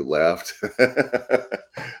Dooley laughed.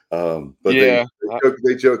 But Yeah,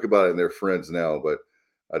 they joke about it and they're friends now. But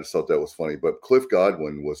I just thought that was funny. But Cliff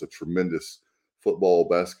Godwin was a tremendous football,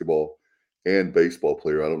 basketball, and baseball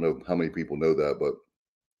player. I don't know how many people know that, but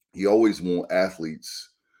you always want athletes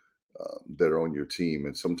that are on your team.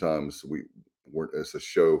 And sometimes we weren't as a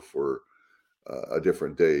show for a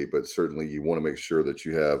different day, but certainly you want to make sure that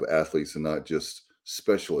you have athletes and not just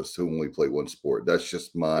specialists who only play one sport. That's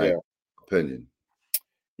just my yeah, opinion.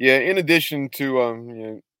 yeah. In addition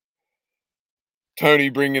to Tony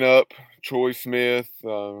bringing up Troy Smith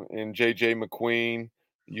and JJ McQueen,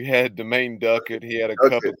 you had Demain Duckett. He had a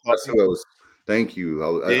cup Okay, of that's coffee. who I was. Thank you.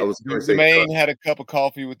 I was going to say Demain had a cup of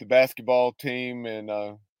coffee with the basketball team,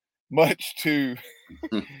 and much to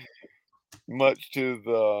much to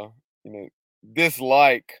the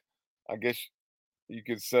dislike, I guess you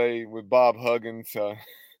could say, with Bob Huggins.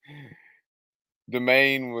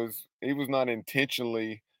 Demain was not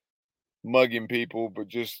intentionally mugging people, but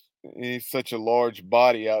just he's such a large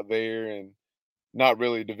body out there, and not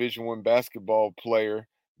really a Division I basketball player,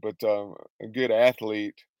 but a good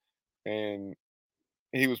athlete. And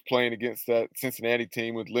he was playing against that Cincinnati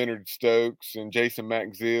team with Leonard Stokes and Jason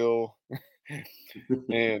Maxill,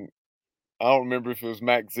 and I don't remember if it was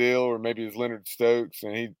Maxill or maybe it was Leonard Stokes,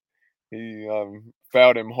 and he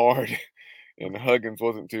fouled him hard, and Huggins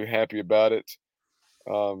wasn't too happy about it.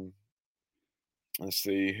 Um, let's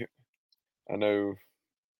see, I know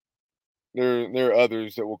there are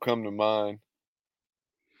others that will come to mind.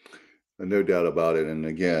 No doubt about it. And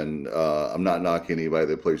again, I'm not knocking anybody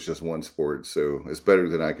that plays just one sport. So it's better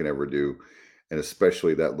than I can ever do, and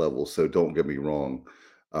especially that level. So don't get me wrong.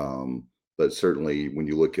 But certainly when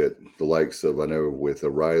you look at the likes of, I know with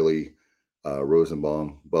Riley,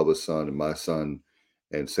 Rosenbaum, Bubba's son, and my son,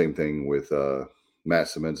 and same thing with Matt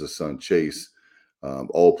Semenza's son, Chase,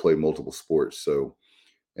 all play multiple sports. So,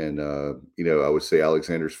 and, I would say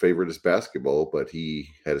Alexander's favorite is basketball, but he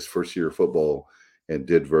had his first year of football and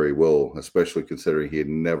did very well, especially considering he had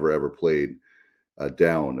never ever played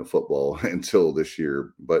down in football until this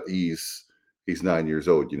year. But he's 9 years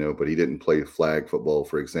old, but he didn't play flag football,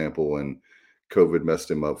 for example, and COVID messed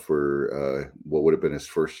him up for what would have been his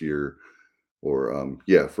first year or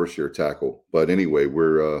first year tackle. But anyway,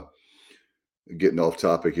 we're getting off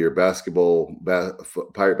topic here.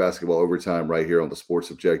 Pirate basketball overtime right here on the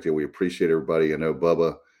Sports Objective. We appreciate everybody. I know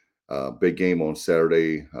Bubba, big game on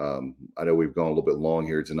Saturday. I know we've gone a little bit long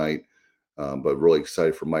here tonight, but really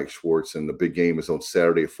excited for Mike Schwartz. And the big game is on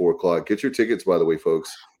Saturday at 4 o'clock. Get your tickets, by the way,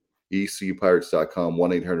 folks. ECUPirates.com,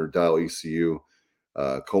 1-800-DIAL-ECU.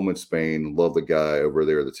 Coleman Spain, love the guy over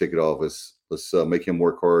there at the ticket office. Let's make him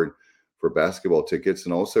work hard for basketball tickets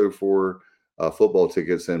and also for football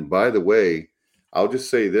tickets. And by the way, I'll just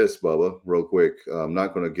say this, Bubba, real quick. I'm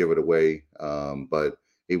not going to give it away, but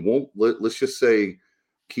it won't. Let's just say,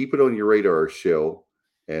 keep it on your radar, Shell,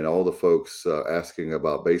 and all the folks asking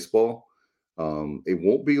about baseball. It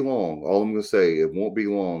won't be long. All I'm going to say, it won't be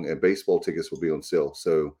long, and baseball tickets will be on sale.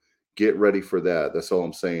 So get ready for that. That's all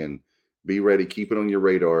I'm saying. Be ready. Keep it on your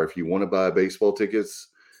radar. If you want to buy baseball tickets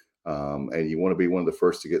and you want to be one of the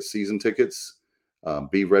first to get season tickets,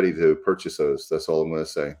 be ready to purchase those. That's all I'm going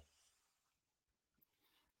to say.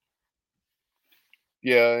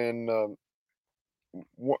 Yeah, and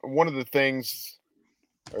one of the things,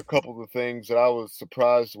 or a couple of the things that I was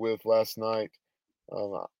surprised with last night,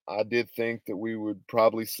 I did think that we would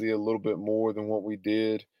probably see a little bit more than what we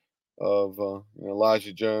did of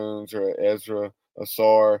Elijah Jones or Ezra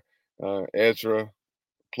Asar. Ezra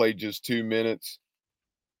played just 2 minutes.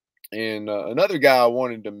 And another guy I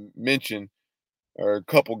wanted to mention, or a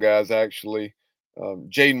couple guys actually,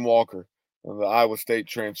 Jaden Walker, the Iowa State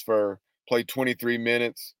transfer, played 23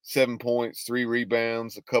 minutes, 7 points, 3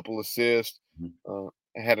 rebounds, a couple assists,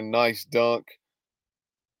 had a nice dunk,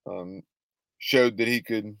 showed that he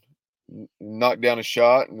could knock down a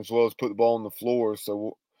shot and as well as put the ball on the floor.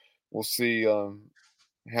 So we'll see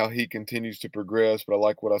how he continues to progress. But I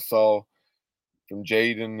like what I saw from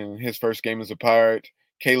Jaden in his first game as a Pirate.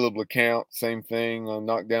 Caleb LeCount, same thing,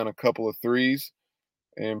 knocked down a couple of threes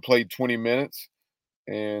and played 20 minutes.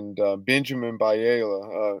 And Benjamin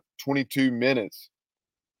Bayela, 22 minutes,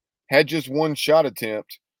 had just 1 shot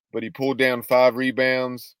attempt, but he pulled down 5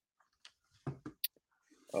 rebounds.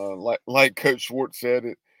 Like Coach Schwartz said,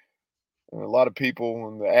 a lot of people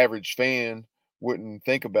and the average fan wouldn't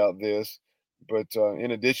think about this, but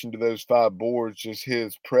in addition to those 5 boards, just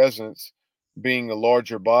his presence, being a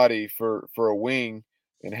larger body for a wing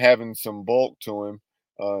and having some bulk to him,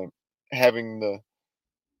 having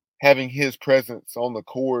his presence on the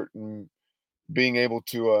court and being able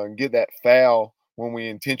to get that foul when we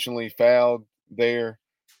intentionally fouled there,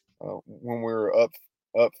 when we were up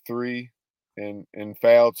 3 and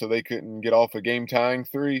fouled so they couldn't get off a game tying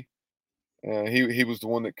 3. He was the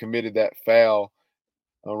one that committed that foul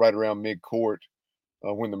right around midcourt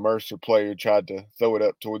when the Mercer player tried to throw it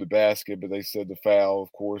up toward the basket, but they said the foul,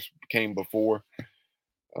 of course, came before.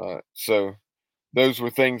 So those were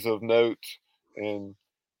things of note. And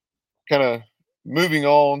kind of moving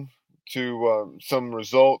on to some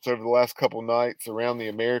results over the last couple nights around the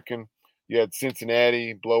American. You had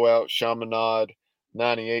Cincinnati blowout Chaminade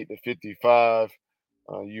 98-55.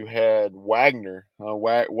 You had Wagner.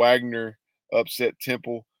 Wagner upset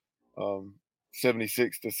Temple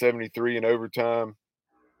 76-73 in overtime.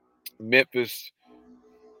 Memphis,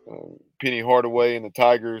 Penny Hardaway and the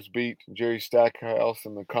Tigers beat Jerry Stackhouse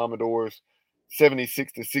and the Commodores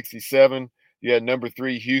 76-67. You had number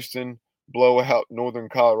 3 Houston blow out Northern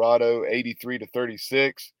Colorado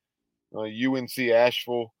 83-36. UNC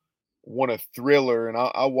Asheville won a thriller, and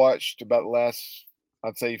I watched about the last,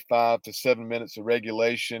 I'd say, 5 to 7 minutes of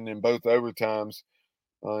regulation in both overtimes.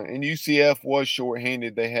 And UCF was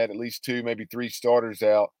shorthanded. They had at least 2, maybe 3 starters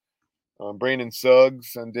out. Brandon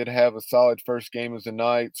Suggs did have a solid first game of the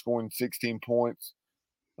night, scoring 16 points.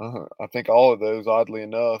 I think all of those, oddly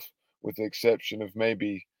enough, with the exception of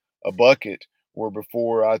maybe a bucket, were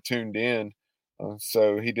before I tuned in.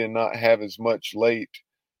 So he did not have as much late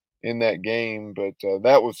in that game, but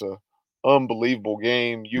that was a unbelievable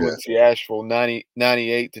game. Yeah. UNC Asheville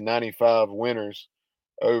 98-95 winners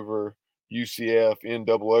over UCF in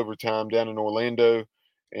double overtime down in Orlando.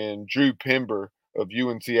 And Drew Pember of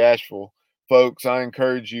UNC Asheville. Folks, I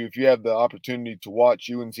encourage you, if you have the opportunity to watch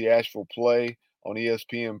UNC Asheville play on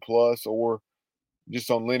ESPN Plus or just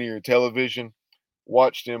on linear television,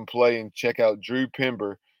 watch them play and check out Drew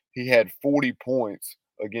Pember. He had 40 points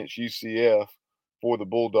against UCF for the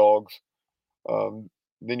Bulldogs.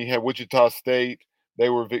 Then you had Wichita State. They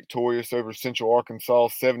were victorious over Central Arkansas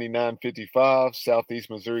 79-55. Southeast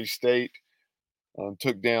Missouri State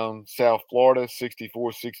took down South Florida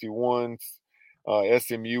 64-61.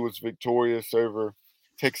 SMU was victorious over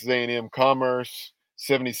Texas A&M Commerce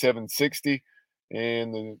 77-60.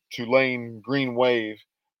 And the Tulane Green Wave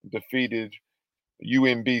defeated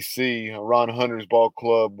UMBC. Ron Hunter's ball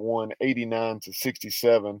club won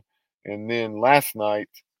 89-67. And then last night,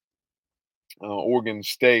 Oregon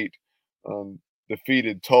State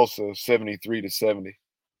defeated Tulsa 73-70.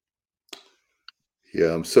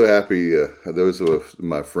 Yeah, I'm so happy. Those are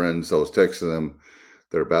my friends. I was texting them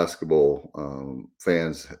that are basketball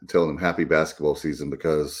fans, telling them happy basketball season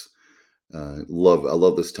because I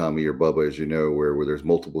love this time of year, Bubba, as you know, where there's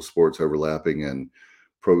multiple sports overlapping and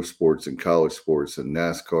pro sports and college sports and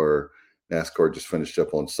NASCAR. NASCAR just finished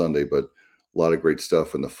up on Sunday, but a lot of great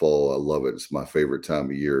stuff in the fall. I love it. It's my favorite time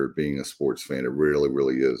of year being a sports fan. It really,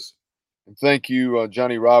 really is. And thank you,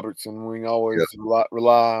 Johnny Robertson. We always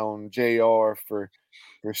rely on JR for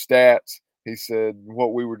stats. He said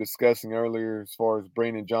what we were discussing earlier as far as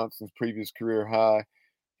Brandon Johnson's previous career high,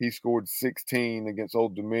 he scored 16 against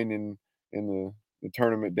Old Dominion in the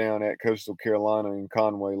tournament down at Coastal Carolina in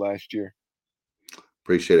Conway last year.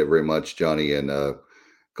 Appreciate it very much, Johnny, and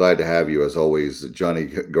glad to have you as always, Johnny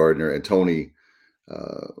Gardner and Tony.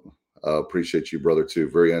 Appreciate you, brother, too.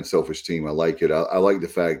 Very unselfish team. I like it. I like the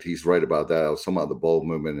fact he's right about that. I was talking about the ball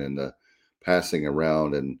movement and the passing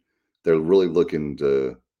around, and they're really looking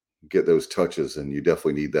to get those touches, and you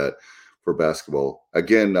definitely need that for basketball.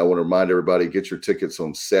 Again, I want to remind everybody, get your tickets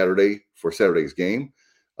on Saturday for Saturday's game.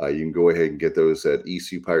 You can go ahead and get those at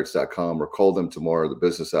ecupirates.com or call them tomorrow, the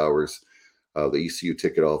business hours. The ECU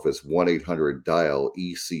ticket office,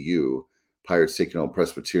 1-800-DIAL-ECU. Pirates taking on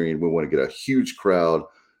Presbyterian. We want to get a huge crowd.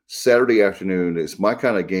 Saturday afternoon, it's my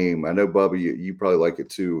kind of game. I know, Bubba, you probably like it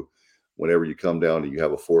too. Whenever you come down and you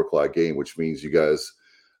have a 4 o'clock game, which means you guys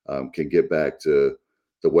can get back to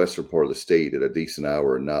the western part of the state at a decent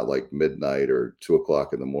hour and not like midnight or 2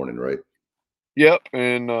 o'clock in the morning, right? Yep,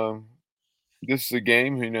 and this is a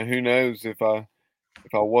game. Who knows if I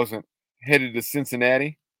wasn't headed to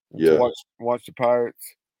Cincinnati to watch the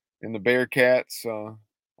Pirates and the Bearcats.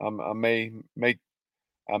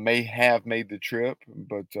 I may have made the trip,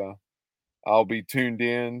 but I'll be tuned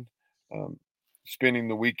in, spending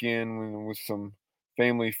the weekend with some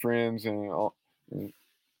family, friends, and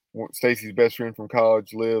Stacy's best friend from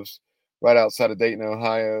college lives right outside of Dayton,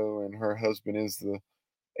 Ohio, and her husband is the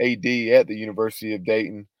AD at the University of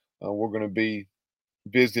Dayton. We're going to be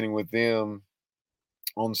visiting with them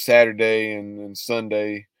on Saturday and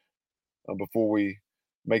Sunday before we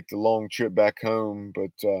make the long trip back home.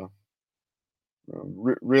 But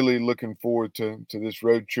really looking forward to this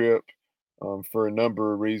road trip for a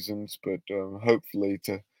number of reasons, but hopefully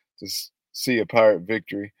to see a Pirate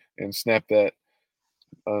victory and snap that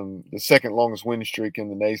the second longest win streak in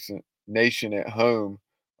the nation at home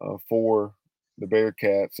for the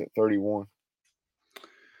Bearcats at 31.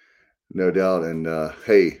 No doubt. And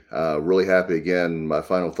hey, really happy again. My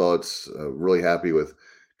final thoughts, really happy with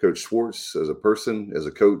Coach Schwartz as a person, as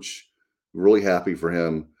a coach. Really happy for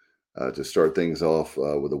him to start things off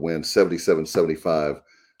with a win, 77-75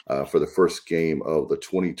 for the first game of the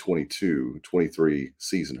 2022-23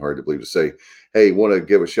 season. Hard to believe to say. Hey, want to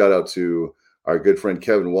give a shout out to our good friend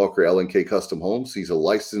Kevin Walker, LNK Custom Homes. He's a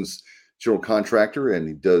licensed general contractor, and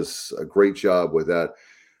he does a great job with that.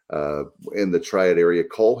 In the Triad area.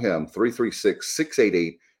 Call him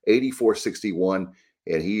 336-688-8461,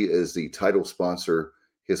 and he is the title sponsor,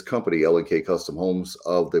 his company, LNK Custom Homes,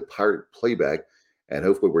 of the Pirate Playback. And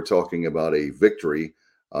hopefully we're talking about a victory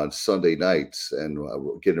on Sunday nights and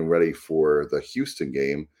getting ready for the Houston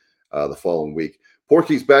game the following week.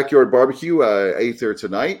 Porky's Backyard Barbecue, I ate there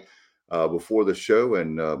tonight before the show,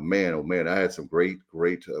 and man, oh man, I had some great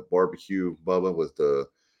barbecue, Bubba, with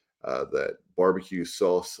that barbecue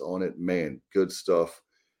sauce on it. Man, good stuff.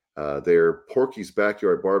 They're Porky's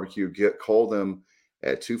Backyard Barbecue. Call them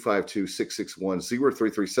at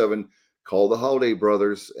 252-661-0337. Call the Holiday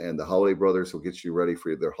Brothers, and the Holiday Brothers will get you ready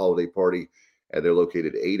for their holiday party. And they're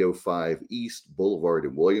located 805 East Boulevard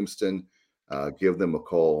in Williamston. Give them a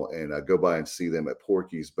call and go by and see them at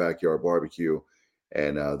Porky's Backyard Barbecue.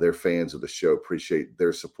 And they're fans of the show. Appreciate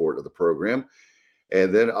their support of the program.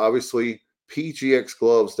 And then obviously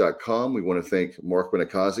pgxgloves.com. We want to thank Mark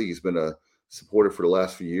Benakazi. He's been a supporter for the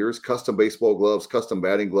last few years. Custom baseball gloves, custom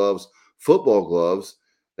batting gloves, football gloves.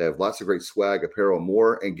 They have lots of great swag, apparel, and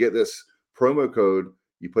more. And get this promo code.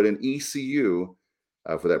 You put in ECU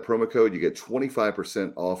for that promo code. You get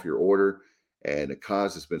 25% off your order. And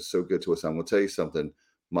Kaz has been so good to us. I'm going to tell you something.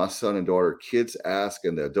 My son and daughter, kids ask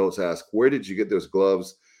and the adults ask, where did you get those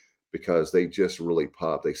gloves? Because they just really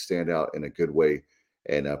pop. They stand out in a good way.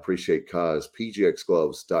 And I appreciate Kaz,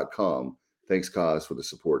 pgxgloves.com. Thanks, Kaz, for the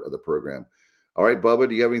support of the program. All right, Bubba,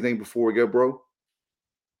 do you have anything before we go, bro?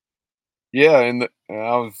 Yeah, and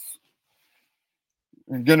I was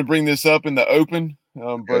going to bring this up in the open,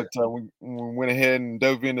 but we went ahead and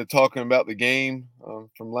dove into talking about the game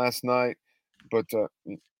from last night. But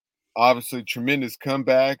obviously, tremendous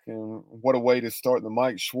comeback, and what a way to start the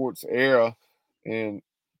Mike Schwartz era. And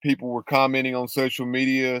people were commenting on social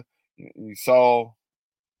media. You saw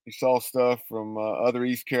stuff from other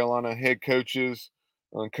East Carolina head coaches,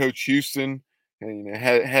 Coach Houston, and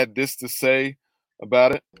had this to say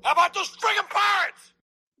about it. How about those friggin' Pirates?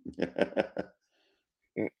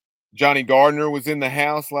 Johnny Gardner was in the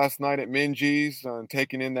house last night at Minji's,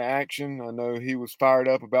 taking in the action. I know he was fired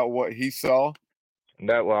up about what he saw.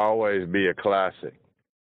 That will always be a classic.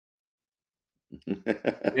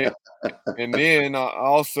 And then I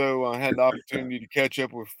also had the opportunity to catch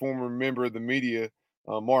up with former member of the media,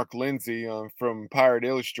 Mark Lindsay, from Pirate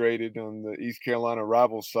Illustrated on the East Carolina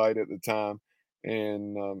rival site at the time,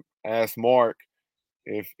 and asked Mark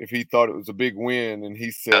if he thought it was a big win, and he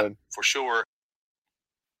said, for sure.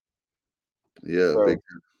 Yeah.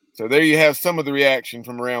 So there you have some of the reaction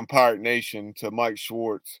from around Pirate Nation to Mike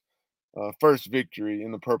Schwartz. First victory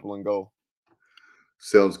in the purple and gold.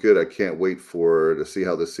 Sounds good. I can't wait to see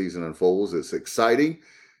how this season unfolds. It's exciting.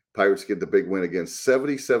 Pirates get the big win against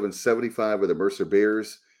 77-75 of the Mercer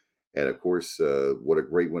Bears. And, of course, what a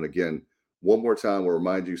great win again. One more time, we'll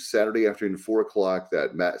remind you, Saturday afternoon, 4 o'clock,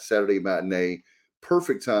 that Saturday matinee,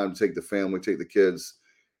 perfect time to take the family, take the kids.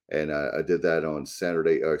 And I did that on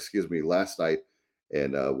last night.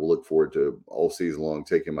 And we'll look forward to all season long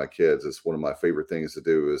taking my kids. It's one of my favorite things to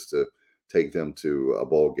do is to take them to a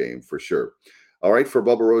ball game for sure. All right, for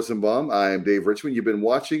Bubba Rosenbaum, I am Dave Richmond. You've been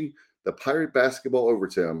watching the Pirate Basketball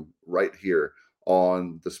Overtime right here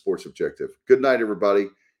on the Sports Objective. Good night, everybody,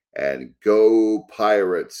 and go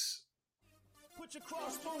Pirates. Put your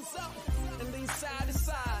crossbones up and lean side to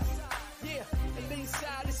side. Yeah, and lean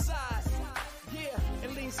side to side. Yeah,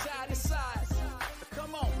 and lean side to side.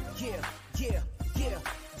 Come on. Yeah.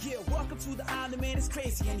 Welcome to the island, man. It's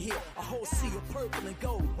crazy in here. A whole sea of purple and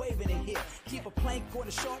gold waving in here. Keep a plank on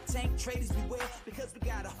the Shark Tank. Traders beware, because we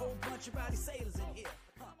got a whole bunch of rowdy sailors in here.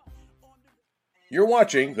 You're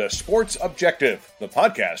watching The Sports Objective, the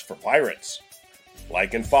podcast for Pirates.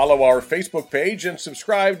 Like and follow our Facebook page and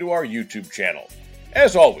subscribe to our YouTube channel.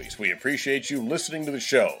 As always, we appreciate you listening to the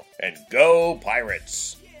show. And go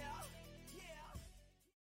Pirates!